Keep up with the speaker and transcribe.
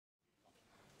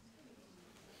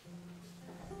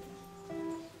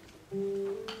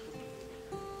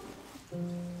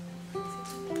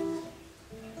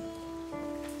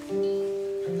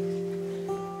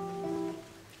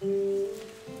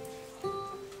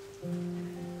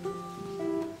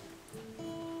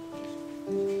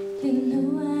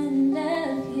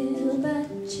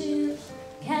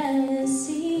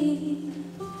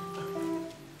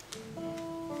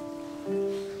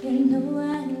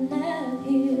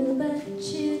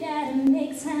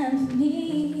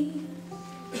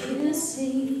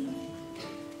see.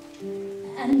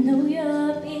 I know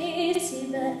you're busy,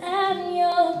 but I'm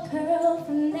your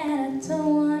girlfriend and I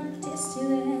don't want this to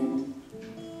end.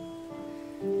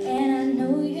 And I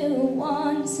know you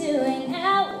want to hang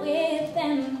out with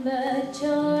them, but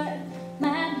you're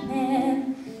my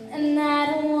man, and I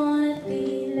don't want to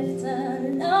be left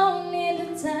alone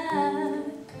in the dark,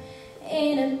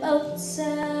 in a boat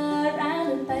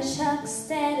surrounded by sharks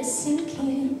that are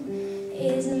sinking.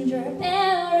 Isn't your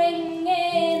bell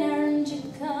ringing? Aren't you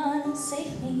gonna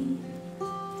save me?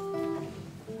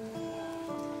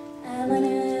 I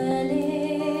wanna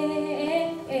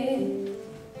live,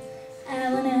 I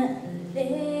wanna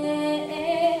live,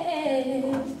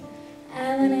 I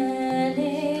wanna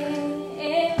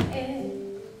live,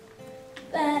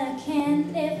 but I can't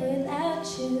live without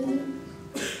you.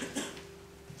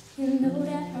 You know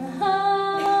that my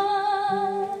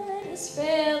heart is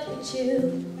filled with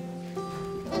you.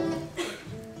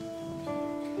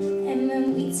 And when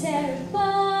we tear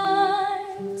apart,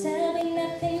 there'll be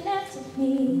nothing left of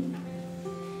me.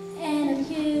 And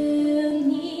if you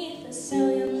need the soul,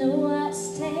 you'll know I'll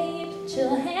stay, but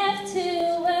you'll have